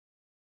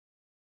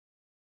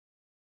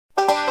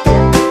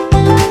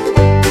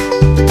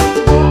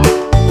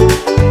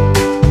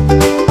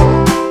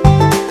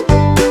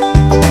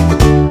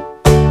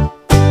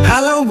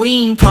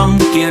Drunkin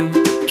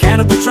Pumpkin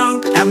Cannibal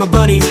drunk at my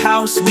buddy's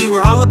house. We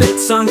were all a bit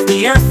sunk,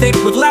 the air thick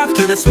with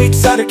laughter. The sweet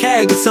cider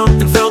keg and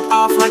something felt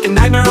off like a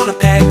nightmare on a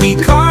peg. We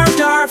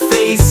carved our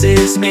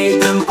faces,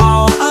 made them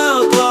all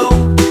aglow,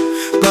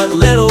 but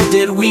little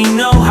did we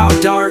know how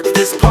dark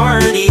this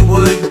party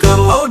would go.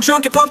 Oh,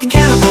 Drunkin Pumpkin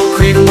Cannibal,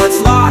 craving what's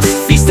lost,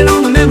 feasting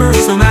on the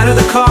memories no matter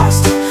the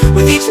cost.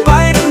 With each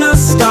bite of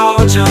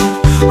nostalgia,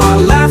 our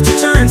laughter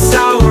turned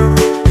sour.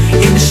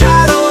 In the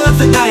shadow of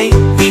the night,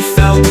 we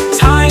felt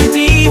time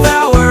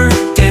devour,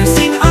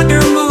 dancing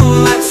under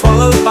moonlight,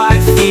 swallowed by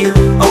fear.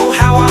 Oh,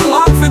 how I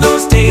long for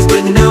those days,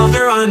 but now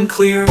they're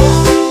unclear.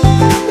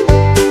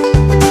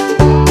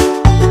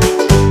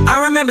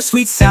 I remember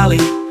sweet Sally,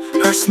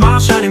 her smile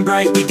shining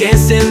bright. We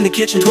danced in the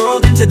kitchen,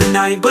 twirled into the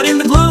night. But in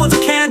the glow of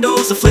the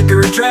candles, a flicker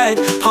of dread,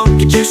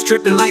 pumpkin juice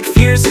dripping like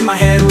fears in my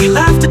head. We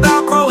laughed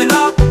about growing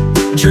up,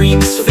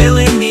 dreams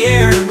filling the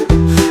air,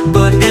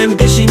 but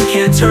ambition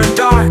can turn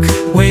dark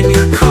when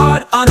you're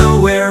caught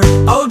unaware.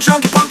 Oh,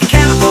 Drunkin Pumpkin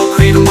Cannibal,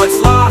 craving what's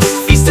lost,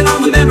 feasting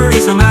on the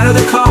memories no matter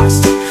the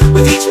cost.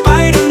 With each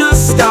bite of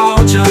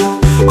nostalgia,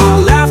 our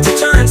laughter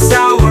turned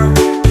sour.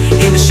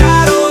 In the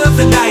shadow of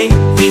the night,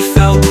 we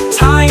felt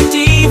time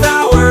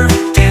devour,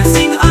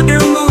 dancing under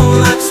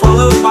moonlight,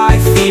 swallowed by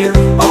fear.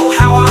 Oh,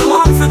 how I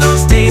long for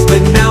those days,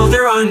 but now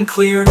they're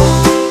unclear.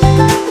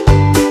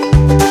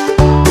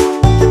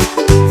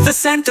 The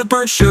scent of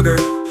burnt sugar,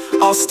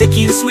 all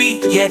sticky and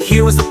sweet, yet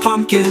here was the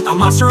pumpkin, a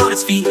monster on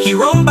its feet. He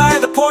roamed by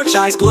the porch,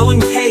 eyes glowing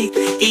with hate,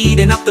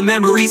 eating up the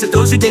memories of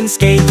those who didn't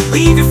skate.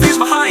 Leave your fears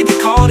behind, he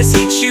called as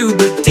he chewed,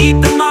 but deep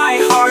in my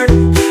heart,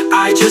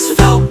 I just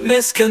felt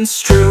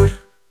misconstrued.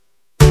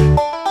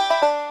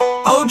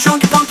 Oh,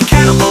 Drunkin Pumpkin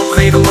Cannibal,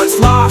 craving what's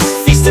lost,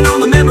 feasting on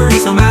the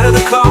memories no matter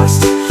the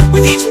cost.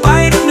 With each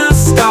bite of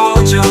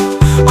nostalgia,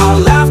 our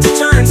laughter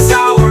turned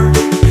sour.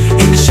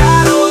 In the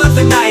shadow of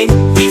the night,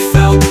 we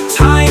felt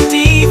time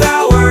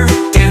devour,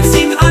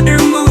 dancing under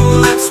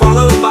moonlight,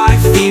 swallowed by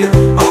fear.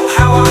 Oh,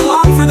 how I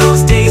long for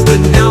those days, but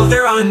now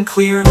they're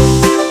unclear.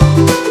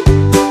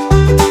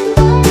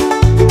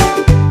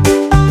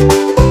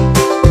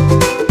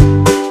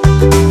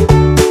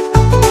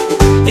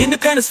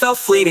 Independence felt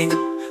fleeting,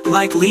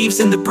 like leaves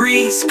in the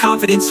breeze.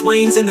 Confidence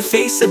wanes in the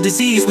face of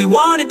disease. We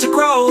wanted to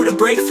grow, to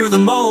break through the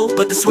mold,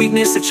 but the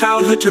sweetness of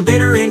childhood turned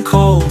bitter and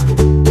cold.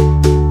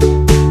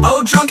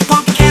 Oh, Drunkin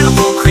Pumpkin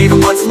Cannibal,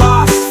 craving what's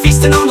lost,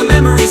 feasting on the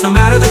memories no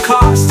matter the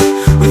cost.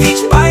 With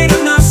each bite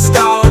of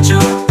nostalgia,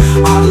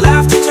 our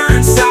laughter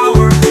turned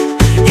sour.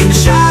 In the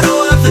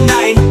shadow of the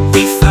night,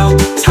 we felt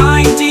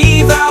time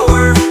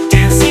devour,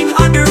 dancing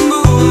under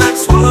moonlight,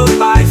 swallowed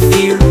by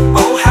fear.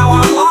 Oh, how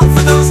I long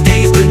for those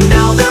days, but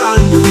now they're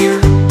unclear.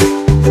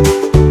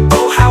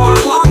 Oh, how I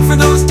long for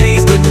those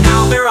days, but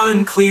now they're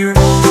unclear.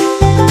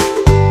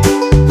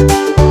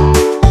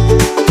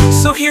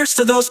 So here's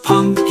to those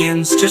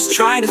pumpkins, just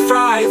trying to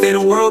thrive in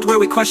a world where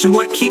we question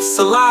what keeps us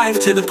alive.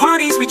 To the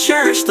parties we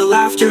cherish, the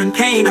laughter and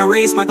pain, I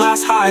raise my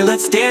glass high,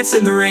 let's dance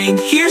in the rain.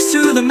 Here's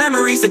to the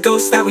memories, the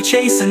ghosts that we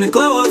chase. In the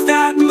glow of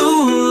that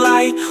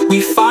moonlight,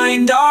 we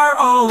find our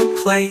own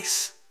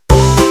place.